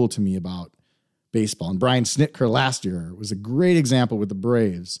cool to me about baseball. And Brian Snitker last year was a great example with the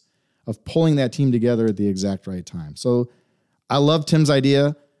Braves of pulling that team together at the exact right time. So I love Tim's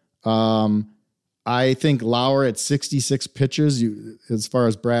idea. I think Lauer at 66 pitches, as far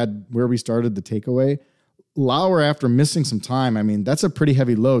as Brad, where we started the takeaway, Lauer, after missing some time, I mean, that's a pretty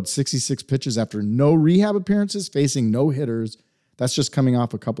heavy load. 66 pitches after no rehab appearances, facing no hitters. That's just coming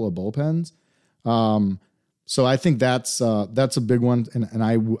off a couple of bullpens. So I think that's a big one, and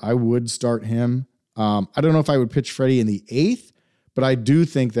I would start him. I don't know if I would pitch Freddie in the 8th, but I do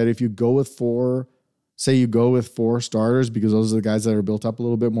think that if you go with 4 starters, because those are the guys that are built up a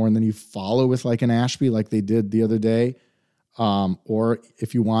little bit more, and then you follow with an Ashby like they did the other day, or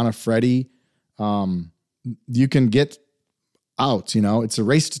if you want a Freddie, you can get outs. It's a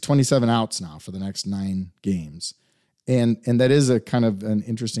race to 27 outs now for the next 9 games. And that is a kind of an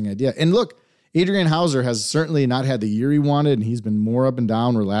interesting idea. And look, Adrian Hauser has certainly not had the year he wanted, and he's been more up and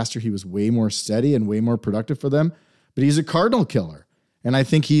down, where last year he was way more steady and way more productive for them. But he's a Cardinal killer. And I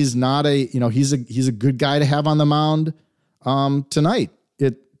think he's not he's a good guy to have on the mound tonight.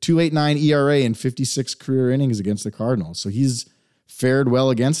 At 2.89 ERA and 56 career innings against the Cardinals. So he's fared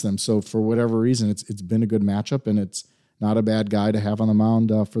well against them. So for whatever reason, it's been a good matchup, and it's not a bad guy to have on the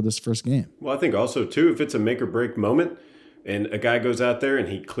mound for this first game. Well, I think also, too, if it's a make or break moment and a guy goes out there and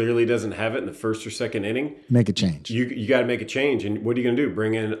he clearly doesn't have it in the first or second inning, make a change. You got to make a change. And what are you going to do?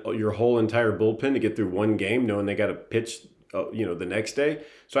 Bring in your whole entire bullpen to get through one game knowing they got to pitch the next day?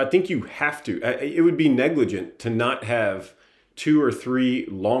 So I think you have to. It would be negligent to not have 2 or 3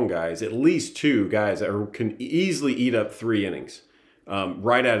 long guys, at least 2 guys that can easily eat up 3 innings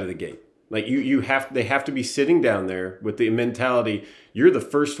right out of the gate. Like they have to be sitting down there with the mentality, you're the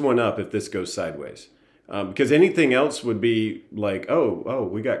first one up if this goes sideways. Because anything else would be like, oh,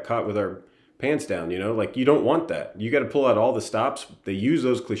 we got caught with our pants down, like you don't want that. You got to pull out all the stops. They use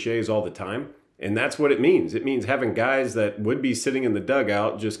those cliches all the time. And that's what it means. It means having guys that would be sitting in the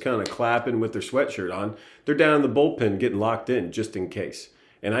dugout just kind of clapping with their sweatshirt on. They're down in the bullpen getting locked in just in case.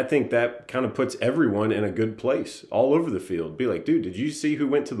 And I think that kind of puts everyone in a good place all over the field. Be like, dude, did you see who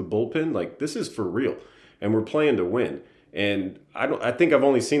went to the bullpen? Like, this is for real. And we're playing to win. And I think I've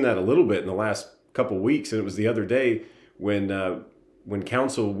only seen that a little bit in the last couple of weeks. And it was the other day when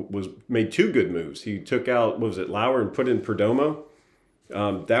Counsell made 2 good moves. He took out, Lauer and put in Perdomo.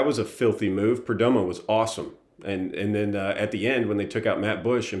 That was a filthy move. Perdomo was awesome. And then at the end, when they took out Matt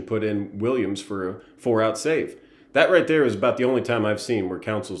Bush and put in Williams for a 4-out save, that right there is about the only time I've seen where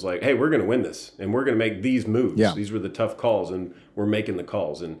Counsell's like, hey, we're going to win this, and we're going to make these moves. Yeah. These were the tough calls, and we're making the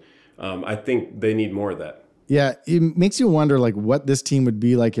calls. And I think they need more of that. Yeah, it makes you wonder like what this team would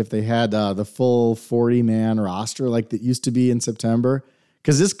be like if they had the full 40-man roster like that used to be in September,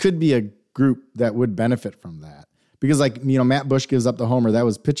 because this could be a group that would benefit from that. Because Matt Bush gives up the homer. That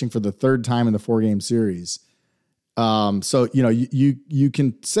was pitching for the 3rd time in the 4-game series. So you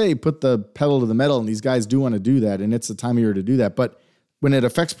can say put the pedal to the metal, and these guys do want to do that, and it's the time of year to do that. But when it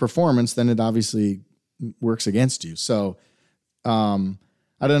affects performance, then it obviously works against you. So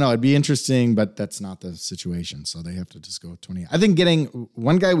I don't know. It'd be interesting, but that's not the situation. So they have to just go with 20. I think getting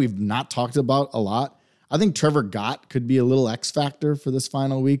one guy we've not talked about a lot, I think Trevor Gott could be a little X factor for this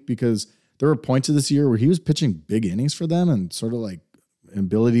final week, because there were points of this year where he was pitching big innings for them and sort of like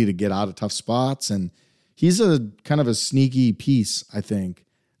ability to get out of tough spots. And he's a kind of a sneaky piece, I think,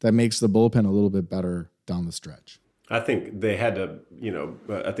 that makes the bullpen a little bit better down the stretch. I think they had to,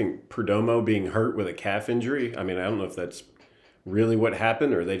 I think Perdomo being hurt with a calf injury. I mean, I don't know if that's really what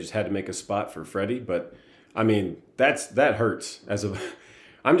happened or they just had to make a spot for Freddie. But, I mean, that hurts.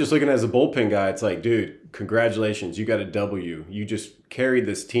 I'm just looking as a bullpen guy. It's like, dude, congratulations. You got a W. You just carried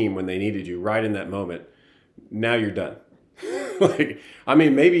this team when they needed you right in that moment. Now you're done.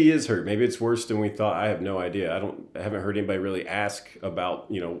 Maybe he is hurt. Maybe it's worse than we thought. I have no idea. I haven't heard anybody really ask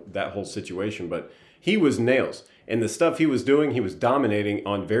about, that whole situation. But he was nails. And the stuff he was doing, he was dominating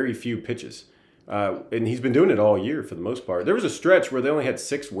on very few pitches. And he's been doing it all year for the most part. There was a stretch where they only had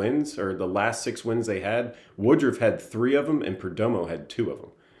 6 wins, or the last 6 wins they had, Woodruff had 3 of them and Perdomo had 2 of them.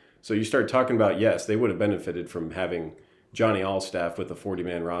 So you start talking about, yes, they would have benefited from having Johnny Allstaff with a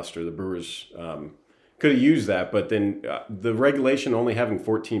 40-man roster. The Brewers could have used that, but then the regulation only having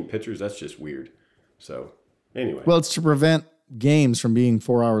 14 pitchers, that's just weird. So anyway. Well, it's to prevent games from being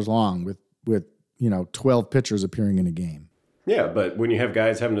 4 hours long with 12 pitchers appearing in a game. Yeah, but when you have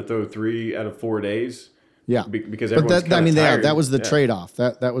guys having to throw 3 out of 4 days, yeah, because everyone's tired. That was the trade-off.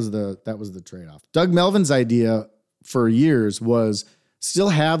 That was the trade-off. Doug Melvin's idea for years was still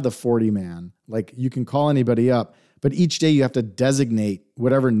have the 40-man. Like, you can call anybody up, but each day you have to designate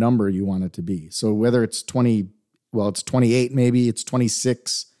whatever number you want it to be. So whether it's 28, maybe it's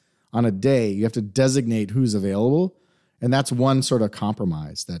 26 on a day, you have to designate who's available, and that's one sort of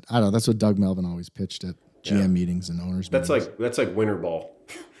compromise that I don't know. That's what Doug Melvin always pitched at GM meetings and owners meetings. That's like winter ball.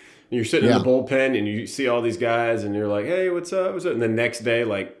 You're sitting in the bullpen and you see all these guys and you're like, hey, what's up? What's up? And the next day,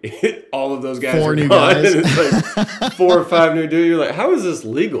 like all of those guys 4 are new gone. guys. And it's like 4 or 5 new dudes. You're like, how is this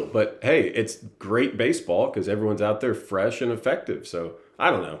legal? But hey, it's great baseball because everyone's out there fresh and effective. So I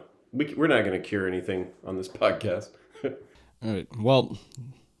don't know. We're not going to cure anything on this podcast. All right. Well,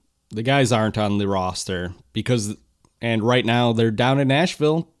 the guys aren't on the roster and right now they're down in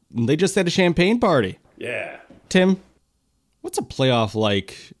Nashville. And they just had a champagne party. Yeah. Tim, what's a playoff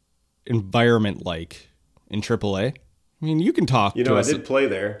environment like in AAA? I mean, you can talk to us. I did play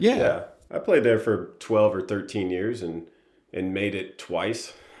there. Yeah. I played there for 12 or 13 years and made it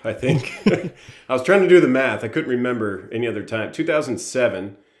twice, I think. I was trying to do the math. I couldn't remember any other time.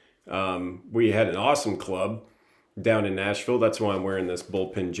 2007, We had an awesome club down in Nashville. That's why I'm wearing this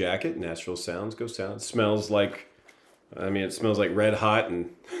bullpen jacket. Nashville Sounds, go Sounds. It smells like red hot and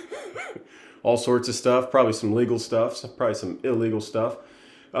all sorts of stuff. Probably some legal stuff, probably some illegal stuff.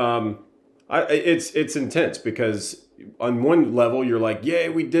 It's intense because on one level you're like, yay,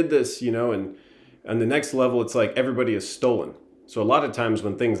 we did this, and on the next level it's like everybody is stolen. So a lot of times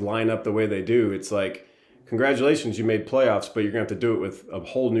when things line up the way they do, it's like, congratulations, you made playoffs, but you're going to have to do it with a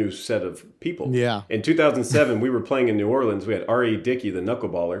whole new set of people. Yeah. In 2007, we were playing in New Orleans. We had R.A. Dickey, the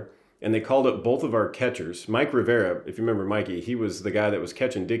knuckleballer, and they called up both of our catchers. Mike Rivera, if you remember Mikey, he was the guy that was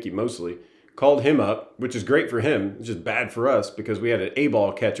catching Dickey mostly. Called him up, which is great for him. It's just bad for us because we had an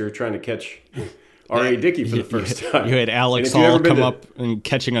A-ball catcher trying to catch R.A. Dickey for the first time. You had Alex Hall come up and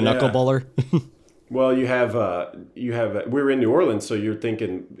catching a knuckleballer. Well, you have we were in New Orleans, so you're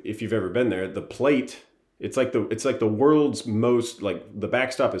thinking, if you've ever been there, the plate, it's like the world's most, like, the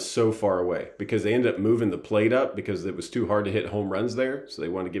backstop is so far away because they ended up moving the plate up because it was too hard to hit home runs there, so they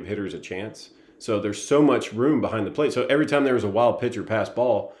wanted to give hitters a chance. So there's so much room behind the plate. So every time there was a wild pitcher pass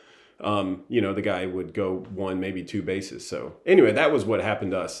ball, the guy would go one, maybe two bases. So anyway, that was what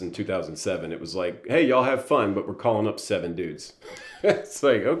happened to us in 2007. It was like, hey, y'all have fun, but we're calling up 7 dudes. It's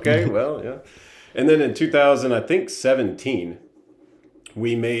like, okay, well, yeah. And then in 2017,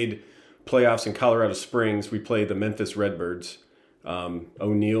 we made playoffs in Colorado Springs. We played the Memphis Redbirds.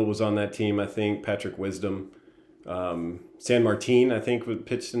 O'Neill was on that team, I think. Patrick Wisdom. San Martin, I think, was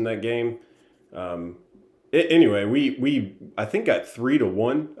pitched in that game. Anyway, we I think got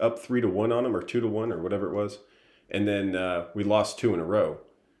 3-1, up 3-1 on them, or 2-1, or whatever it was. And then we lost 2 in a row,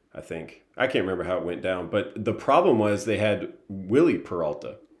 I think. I can't remember how it went down. But the problem was they had Willie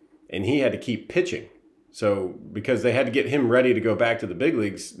Peralta, and he had to keep pitching. So because they had to get him ready to go back to the big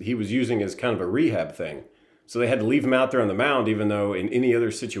leagues, he was using as kind of a rehab thing. So they had to leave him out there on the mound, even though in any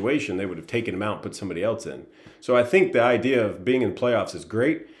other situation they would have taken him out and put somebody else in. So I think the idea of being in playoffs is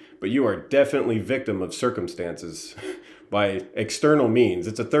great, but you are definitely victim of circumstances by external means.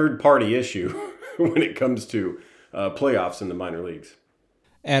 It's a third-party issue when it comes to playoffs in the minor leagues.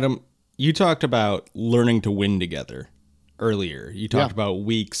 Adam, you talked about learning to win together earlier. You talked about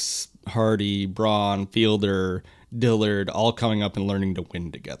Weeks, Hardy, Braun, Fielder, Dillard, all coming up and learning to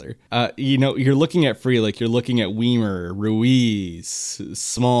win together. You're looking at Frelick, you're looking at Weimer, Ruiz,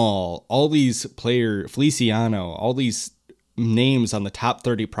 Small, all these players, Feliciano, all these names on the top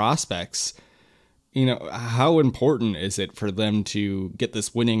 30 prospects. How important is it for them to get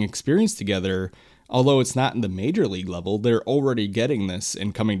this winning experience together? Although it's not in the major league level, they're already getting this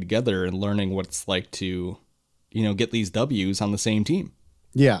and coming together and learning what it's like to, get these W's on the same team.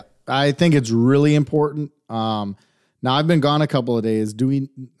 Yeah, I think it's really important. Now I've been gone a couple of days. We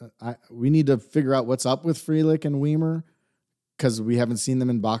need to figure out what's up with Frelick and Weimer because we haven't seen them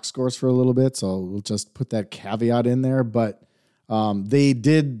in box scores for a little bit. So we'll just put that caveat in there. But they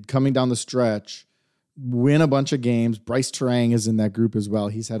did, coming down the stretch, win a bunch of games. Bryce Terang is in that group as well.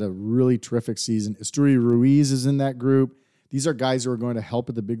 He's had a really terrific season. Esteury Ruiz is in that group. These are guys who are going to help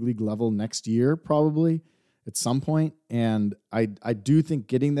at the big league level next year, probably at some point. And I do think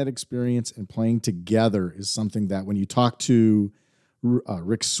getting that experience and playing together is something that when you talk to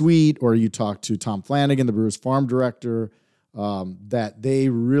Rick Sweet or you talk to Tom Flanagan, the Brewers farm director, that they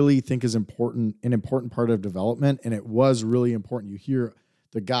really think is an important part of development. And it was really important. You hear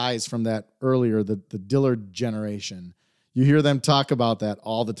the guys from that earlier, the Dillard generation, you hear them talk about that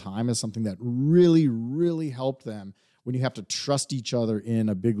all the time as something that really, really helped them when you have to trust each other in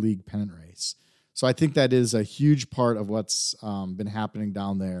a big league pennant race. So I think that is a huge part of what's been happening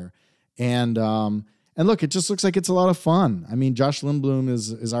down there. And look, it just looks like it's a lot of fun. I mean, Josh Lindblom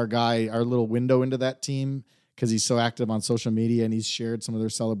is our guy, our little window into that team because he's so active on social media and he's shared some of their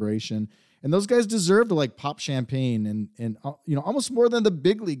celebration. And those guys deserve to pop champagne and almost more than the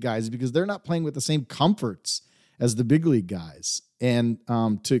big league guys because they're not playing with the same comforts as the big league guys. And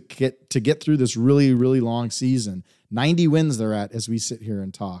to get through this really, really long season, 90 wins they're at as we sit here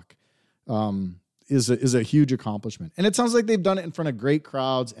and talk, is a huge accomplishment. And it sounds like they've done it in front of great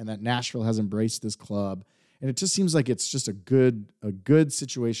crowds and that Nashville has embraced this club. And it just seems like it's just a good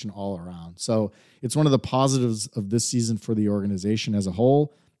situation all around. So it's one of the positives of this season for the organization as a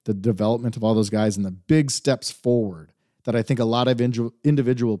whole, the development of all those guys and the big steps forward that I think a lot of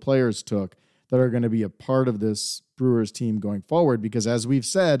individual players took that are going to be a part of this Brewers team going forward. Because as we've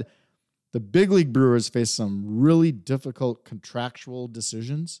said, the big league Brewers face some really difficult contractual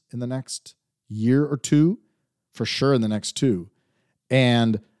decisions in the next year or two, for sure in the next 2.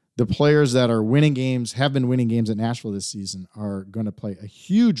 And the players that are winning games, have been winning games at Nashville this season, are going to play a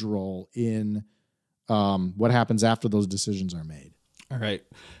huge role in what happens after those decisions are made. All right.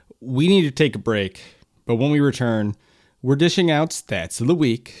 we need to take a break. But when we return, we're dishing out stats of the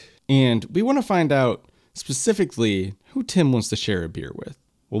week. And we want to find out specifically who Tim wants to share a beer with.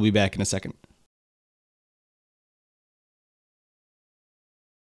 We'll be back in a second.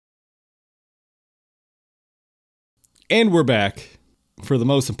 And we're back for the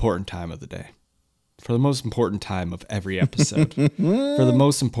most important time of the day. For the most important time of every episode. For the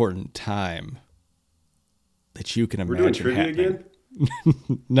most important time that you can imagine. We're doing trivia again?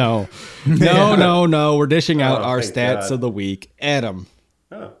 No. No. We're dishing out our thank stats God. of the week. Adam,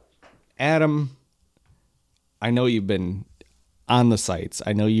 I know you've been on the sites.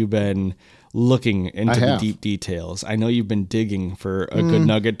 I know you've been looking into the deep details. I know you've been digging for a good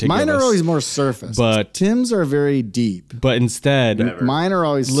nugget to Mine give are us. always more surface, but Tim's are very deep. But instead, Mine are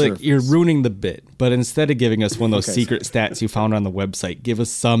always look, surface. you're ruining the bit. But instead of giving us one of those secret stats you found on the website, give us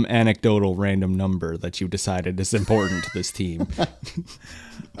some anecdotal random number that you decided is important to this team.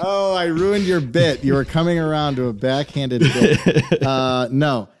 Oh, I ruined your bit. You were coming around to a backhanded bit.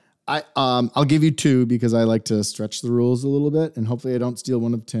 No, I'll give you two because I like to stretch the rules a little bit, and hopefully I don't steal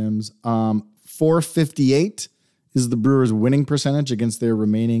one of Tim's. 458 is the Brewers' winning percentage against their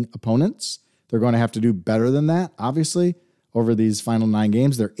remaining opponents. They're going to have to do better than that, obviously, over these final 9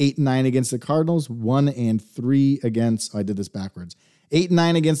 games. They're 8-9 against the Cardinals, 1-3 against. I did this backwards.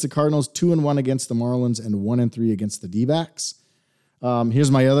 8-9 against the Cardinals, 2-1 against the Marlins, and 1-3 against the D-backs. Here's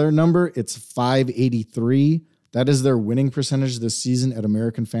my other number. It's 583. That is their winning percentage this season at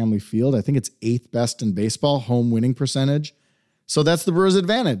American Family Field. I think it's 8th best in baseball, home winning percentage. So that's the Brewers'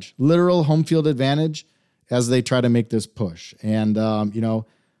 advantage, literal home field advantage as they try to make this push. And, a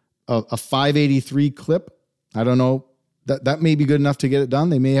 583 clip, I don't know, that may be good enough to get it done.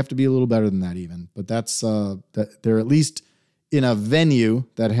 They may have to be a little better than that even. But that's they're at least in a venue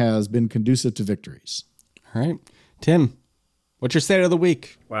that has been conducive to victories. All right. Tim, what's your stat of the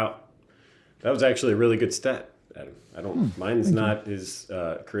week? Wow. That was actually a really good stat, Adam. Mine's not as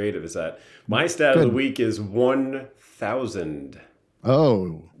creative as that. My stat of the week is 1,000.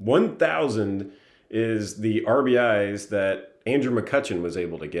 Oh. 1,000 is the RBIs that Andrew McCutchen was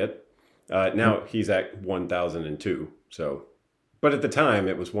able to get. Now he's at 1,002. So, but at the time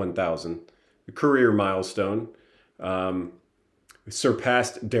it was 1,000, a career milestone.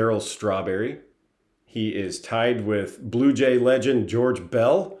 Surpassed Darryl Strawberry. He is tied with Blue Jay legend George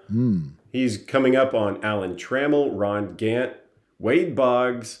Bell. He's coming up on Alan Trammell, Ron Gant, Wade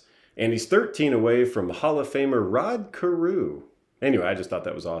Boggs, and he's 13 away from Hall of Famer Rod Carew. Anyway, I just thought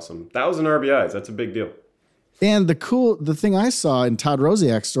that was awesome. 1,000 RBIs, that's a big deal. And the thing I saw in Todd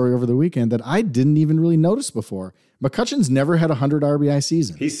Rosiak's story over the weekend that I didn't even really notice before, McCutchen's never had a 100 RBI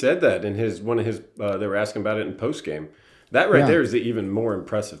season. He said that in one of his, they were asking about it in postgame. That there is the even more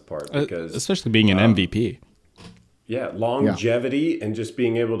impressive part because especially being an MVP. Yeah, longevity and just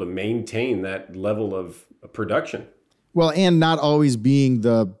being able to maintain that level of production. Well, and not always being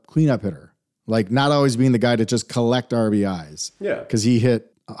the cleanup hitter, like not always being the guy to just collect RBIs. Yeah, because he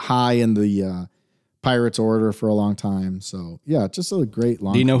hit high in the Pirates order for a long time. So yeah, just a great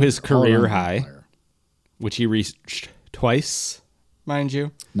long. Do you know his career high, player. Which he reached twice, mind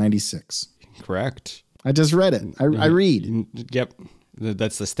you? 96. Correct. I just read it. I read. Yep.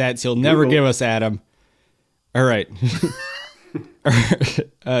 That's the stats you'll never give us, Adam. All right.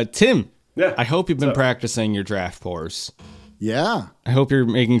 Tim. Yeah. I hope you've been practicing your draft pours. Yeah. I hope you're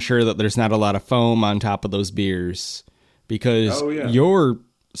making sure that there's not a lot of foam on top of those beers because you're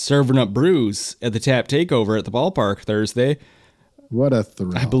serving up brews at the Tap Takeover at the ballpark Thursday. What a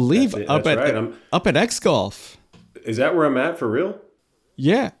thrill. I believe up at X Golf. Is that where I'm at for real?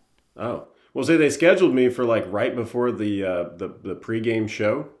 Yeah. Oh. Well, they scheduled me for like right before the pregame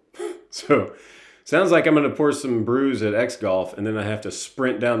show. So sounds like I'm going to pour some brews at X Golf, and then I have to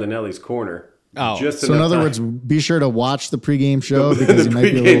sprint down to Nelly's Corner. Oh, so in other words, be sure to watch the pregame show because you might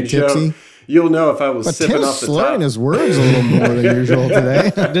be a little tipsy. You'll know if I was sipping Tim's off the slurring top. his words a little more than usual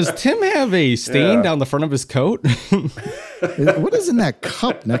today. Does Tim have a stain down the front of his coat? What is in that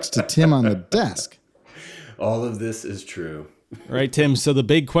cup next to Tim on the desk? All of this is true. Right, Tim. So the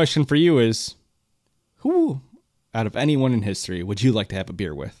big question for you is, who out of anyone in history would you like to have a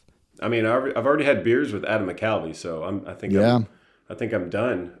beer with? I mean, I've already had beers with Adam McCalvey, so I think I'm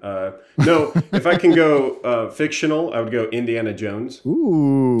done. No, if I can go fictional, I would go Indiana Jones.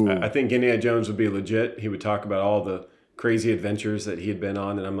 Ooh. I think Indiana Jones would be legit. He would talk about all the crazy adventures that he had been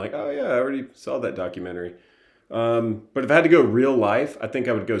on, and I'm like, oh yeah, I already saw that documentary. But if I had to go real life, I think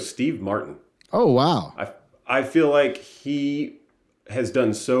I would go Steve Martin. Oh, wow. I feel like he has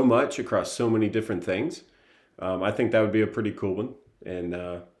done so much across so many different things. I think that would be a pretty cool one. And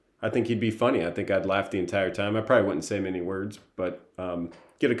I think he'd be funny. I think I'd laugh the entire time. I probably wouldn't say many words, but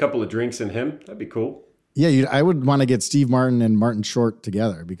get a couple of drinks in him. That'd be cool. Yeah, I would want to get Steve Martin and Martin Short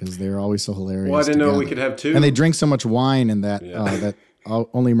together because they're always so hilarious. Well, I didn't know together. we could have two. And they drink so much wine in that that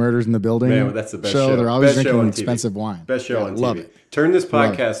Only Murders in the Building. Man, that's the best show. They're always Best show drinking on expensive TV. wine. Best show on TV. Love it. Turn this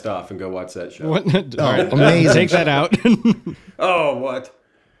podcast off and go watch that show. What? All right, amazing. Take that out. Oh, what?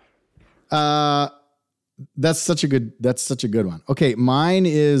 That's such a good one. Okay, mine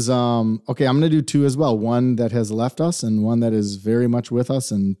is okay, I'm gonna do two as well. One that has left us and one that is very much with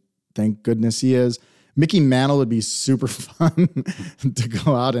us, and thank goodness he is. Mickey Mantle would be super fun to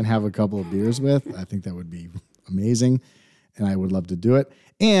go out and have a couple of beers with. I think that would be amazing, and I would love to do it.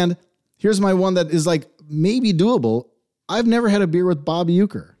 And here's my one that is like maybe doable. I've never had a beer with Bob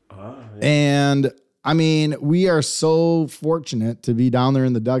Uecker. And I mean, we are so fortunate to be down there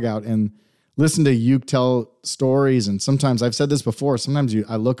in the dugout and listen to Uke tell stories. And sometimes I've said this before, sometimes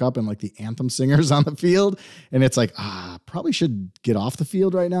I look up and like the anthem singers on the field and it's like, probably should get off the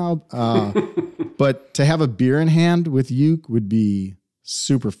field right now. But to have a beer in hand with Uke would be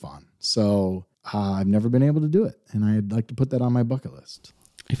super fun. So I've never been able to do it. And I'd like to put that on my bucket list.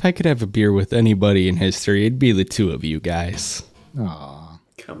 If I could have a beer with anybody in history, it'd be the two of you guys. Aw.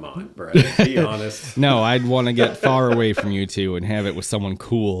 Come on, Brad. Be honest. No, I'd want to get far away from you two and have it with someone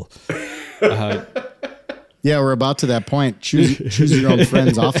cool. Yeah, we're about to that point. Choose your own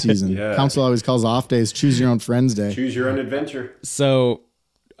friends off season. Yeah. Council always calls off days choose your own friends day. Choose your own adventure. So,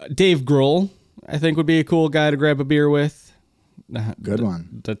 Dave Grohl, I think, would be a cool guy to grab a beer with. Good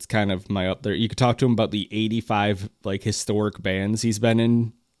one. That's kind of my up there. You could talk to him about the 85 like historic bands he's been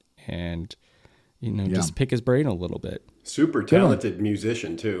in, and just pick his brain a little bit. Super talented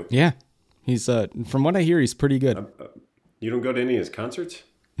musician too. Yeah, he's from what I hear, he's pretty good. You don't go to any of his concerts?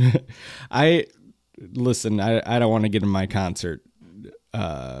 I don't want to get in my concert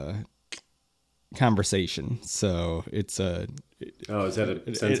conversation, so it's a. Oh, is that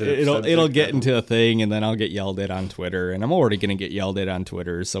a sensitive It'll subject? get into a thing, and then I'll get yelled at on Twitter, and I'm already gonna get yelled at on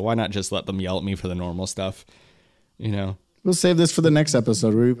Twitter, so why not just let them yell at me for the normal stuff, We'll save this for the next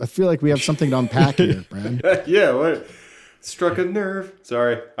episode. I feel like we have something to unpack here, Brad. Yeah, what? Struck a nerve.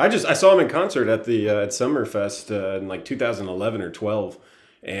 Sorry. I saw him in concert at the at Summerfest in like 2011 or 12,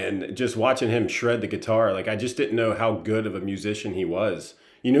 and just watching him shred the guitar, like I just didn't know how good of a musician he was.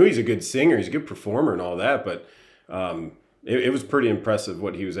 You knew he's a good singer, he's a good performer and all that, but it was pretty impressive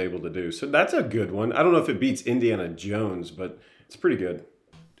what he was able to do. So that's a good one. I don't know if it beats Indiana Jones, but it's pretty good.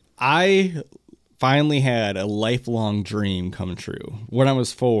 I finally had a lifelong dream come true. When I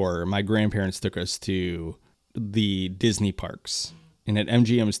was 4, my grandparents took us to the Disney parks. And at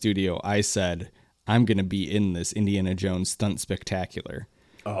MGM Studio, I said, I'm going to be in this Indiana Jones stunt spectacular.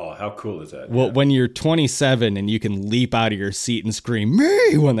 Oh, how cool is that? Well, when you're 27 and you can leap out of your seat and scream,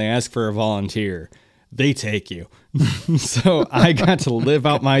 "Me!" when they ask for a volunteer, they take you. So I got to live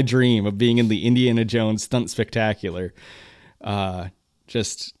out my dream of being in the Indiana Jones stunt spectacular. Couldn't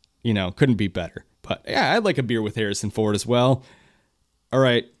be better. But yeah, I'd like a beer with Harrison Ford as well. All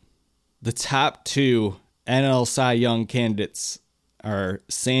right. The top 2 NL Cy Young candidates are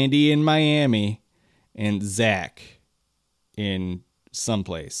Sandy in Miami and Zach in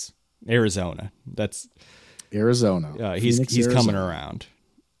someplace. Arizona. That's Arizona. He's Arizona. coming around.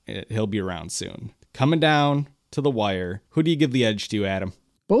 He'll be around soon. Coming down to the wire. Who do you give the edge to, Adam?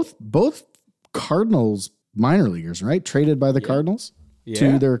 Both Cardinals minor leaguers, right? Traded by the Cardinals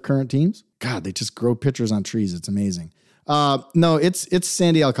to their current teams. God, they just grow pitchers on trees. It's amazing. No, it's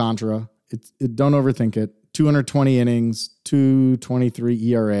Sandy Alcantara. Don't overthink it. 220 innings, 2.23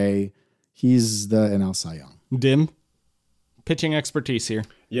 ERA. He's the NL Cy Young. Dim. Pitching expertise here.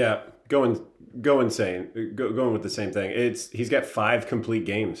 Yeah, going insane. Going with the same thing. He's got 5 complete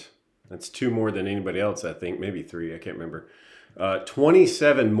games. That's 2 more than anybody else, I think. Maybe 3. I can't remember.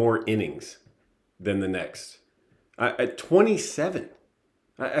 27 more innings than the next. 27.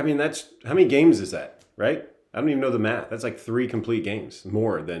 I mean, that's how many games is that, right? I don't even know the math. That's like 3 complete games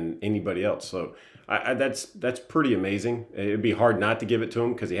more than anybody else. So that's pretty amazing. It'd be hard not to give it to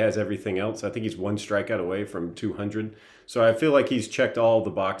him because he has everything else. I think he's 1 strikeout away from 200. So I feel like he's checked all the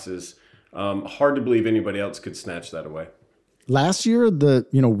boxes. Hard to believe anybody else could snatch that away. Last year,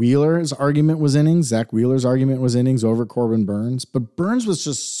 Wheeler's argument was innings. Zach Wheeler's argument was innings over Corbin Burns. But Burns was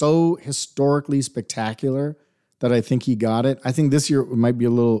just so historically spectacular that I think he got it. I think this year it might be a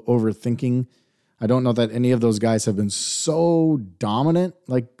little overthinking. I don't know that any of those guys have been so dominant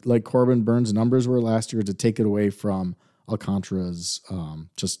like Corbin Burns' numbers were last year to take it away from Alcantara's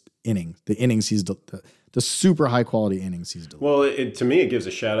just inning, the innings he's the super high quality innings he's delivered. Well, to me, it gives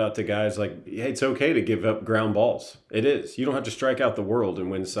a shout out to guys like, hey, it's okay to give up ground balls. It is. You don't have to strike out the world and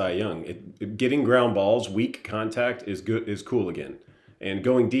win Cy Young. Getting ground balls, weak contact is cool again. And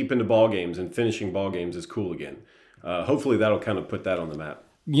going deep into ball games and finishing ball games is cool again. Hopefully that'll kind of put that on the map.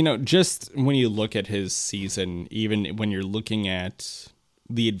 Just when you look at his season, even when you're looking at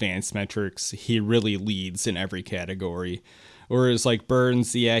the advanced metrics, he really leads in every category. Whereas like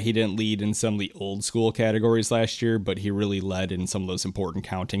Burns, he didn't lead in some of the old school categories last year, but he really led in some of those important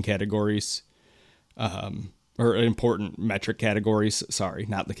counting categories, or important metric categories. Sorry,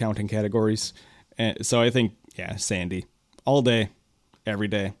 not the counting categories. And so I think, Sandy, all day, every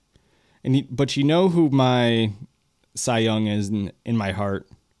day. But you know who my Cy Young is in my heart?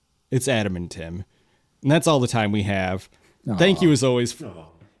 It's Adam and Tim. And that's all the time we have. Aww. Thank you as always.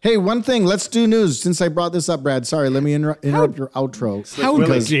 Hey, one thing. Let's do news. Since I brought this up, Brad. Sorry, let me interrupt your outro. How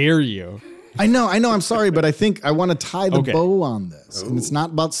dare you? I know. I'm sorry, but I think I want to tie the bow on this. Ooh. And it's not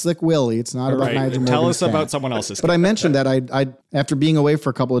about Slick Willie. It's not about Nigel Morgan's Tell us cat. about someone else's cat. But I mentioned that I after being away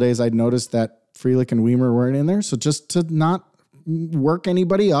for a couple of days, I'd noticed that Frelick and Weimer weren't in there. So just to not work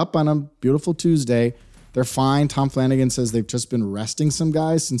anybody up on a beautiful Tuesday, they're fine. Tom Flanagan says they've just been resting some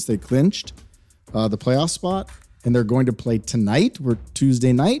guys since they clinched the playoff spot. And they're going to play tonight. We're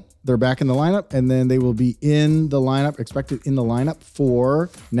Tuesday night. They're back in the lineup, and then they will be expected in the lineup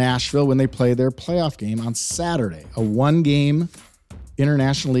for Nashville when they play their playoff game on Saturday. A 1-game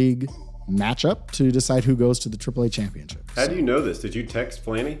International League matchup to decide who goes to the AAA championship. How do you know this? Did you text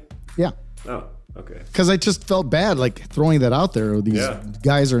Flanny? Yeah. Oh, okay. Because I just felt bad, like throwing that out there. These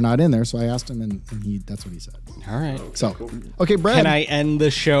guys are not in there, so I asked him, and that's what he said. All right. Okay, so, cool. Okay, Brad. Can I end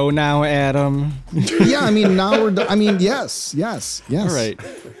the show now, Adam? Yeah, now we're done. Yes. All right.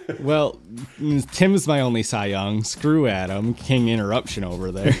 Well, Tim's my only Cy Young. Screw Adam. King interruption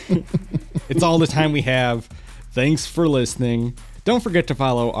over there. It's all the time we have. Thanks for listening. Don't forget to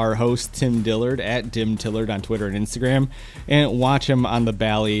follow our host, Tim Dillard, at Dim Tillard on Twitter and Instagram, and watch him on the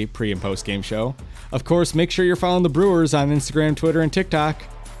Bally pre- and post-game show. Of course, make sure you're following the Brewers on Instagram, Twitter, and TikTok.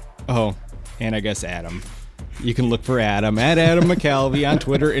 Oh, and I guess Adam. You can look for Adam at Adam McCalvey on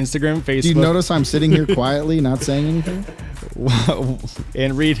Twitter, Instagram, Facebook. Do you notice I'm sitting here quietly, not saying anything?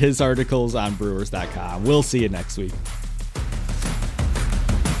 And read his articles on Brewers.com. We'll see you next week.